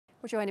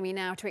Well, joining me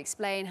now to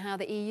explain how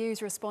the EU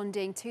is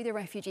responding to the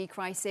refugee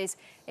crisis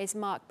is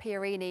Marc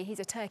Pierini.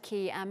 He's a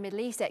Turkey and Middle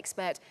East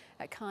expert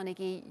at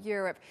Carnegie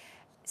Europe.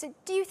 So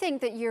do you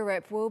think that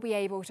Europe will be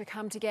able to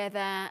come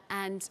together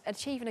and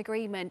achieve an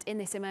agreement in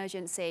this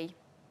emergency?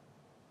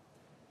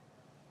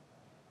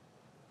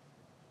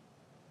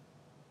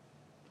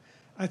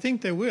 I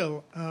think they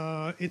will.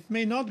 It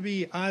may not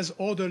be as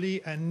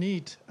orderly and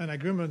neat an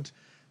agreement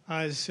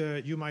as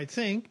you might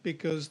think,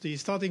 because the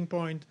starting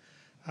point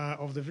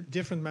of the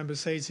different member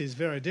states is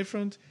very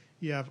different.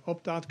 You have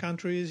opt-out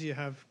countries, you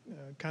have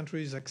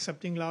countries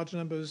accepting large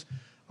numbers,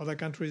 other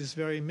countries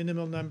very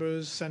minimal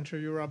numbers.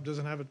 Central Europe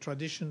doesn't have a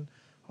tradition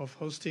of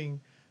hosting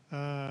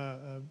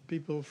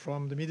people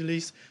from the Middle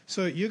East.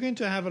 So you're going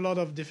to have a lot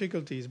of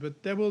difficulties,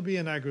 but there will be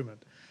an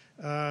agreement.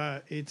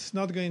 It's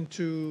not going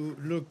to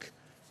look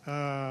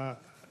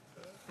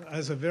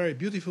as a very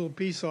beautiful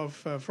piece of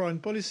foreign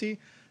policy,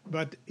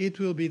 but it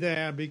will be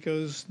there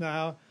because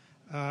now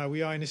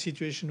we are in a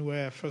situation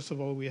where, first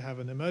of all, we have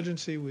an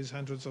emergency with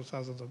hundreds of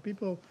thousands of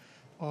people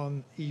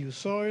on EU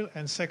soil,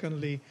 and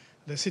secondly,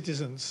 the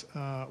citizens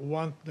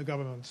want the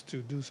governments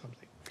to do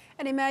something.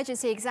 An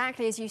emergency,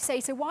 exactly as you say.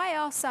 So why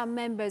are some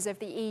members of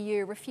the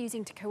EU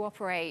refusing to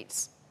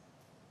cooperate?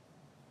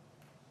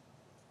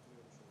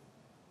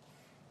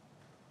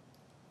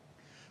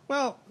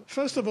 Well,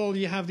 first of all,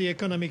 you have the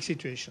economic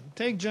situation.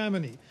 Take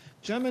Germany.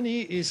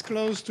 Germany is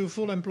close to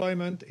full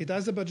employment. It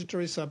has a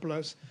budgetary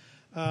surplus.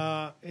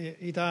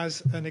 It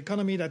has an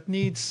economy that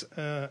needs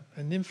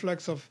an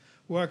influx of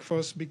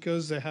workforce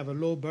because they have a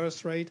low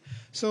birth rate.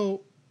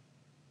 So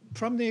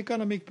from the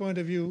economic point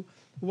of view,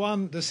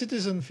 one, the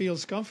citizen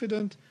feels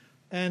confident,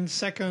 and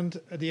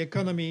second, the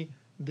economy,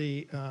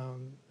 the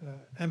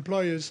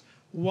employers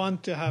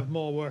want to have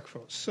more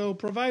workforce. So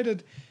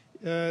provided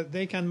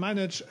they can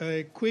manage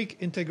a quick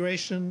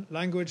integration,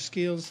 language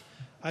skills,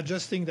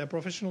 adjusting their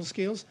professional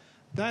skills,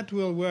 that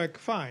will work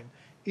fine.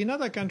 In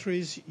other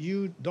countries,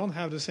 you don't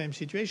have the same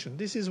situation.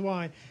 This is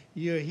why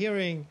you're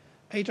hearing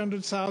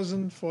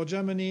 800,000 for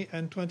Germany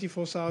and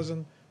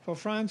 24,000 for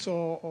France,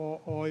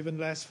 or even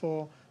less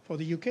for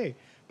the UK.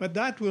 But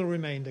that will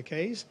remain the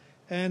case.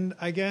 And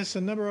I guess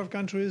a number of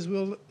countries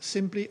will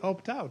simply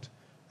opt out.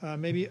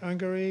 Maybe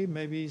Hungary,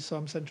 maybe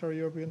some Central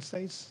European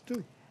states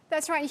too.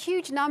 That's right,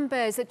 huge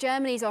numbers that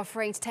Germany's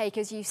offering to take,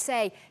 as you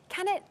say.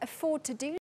 Can it afford to do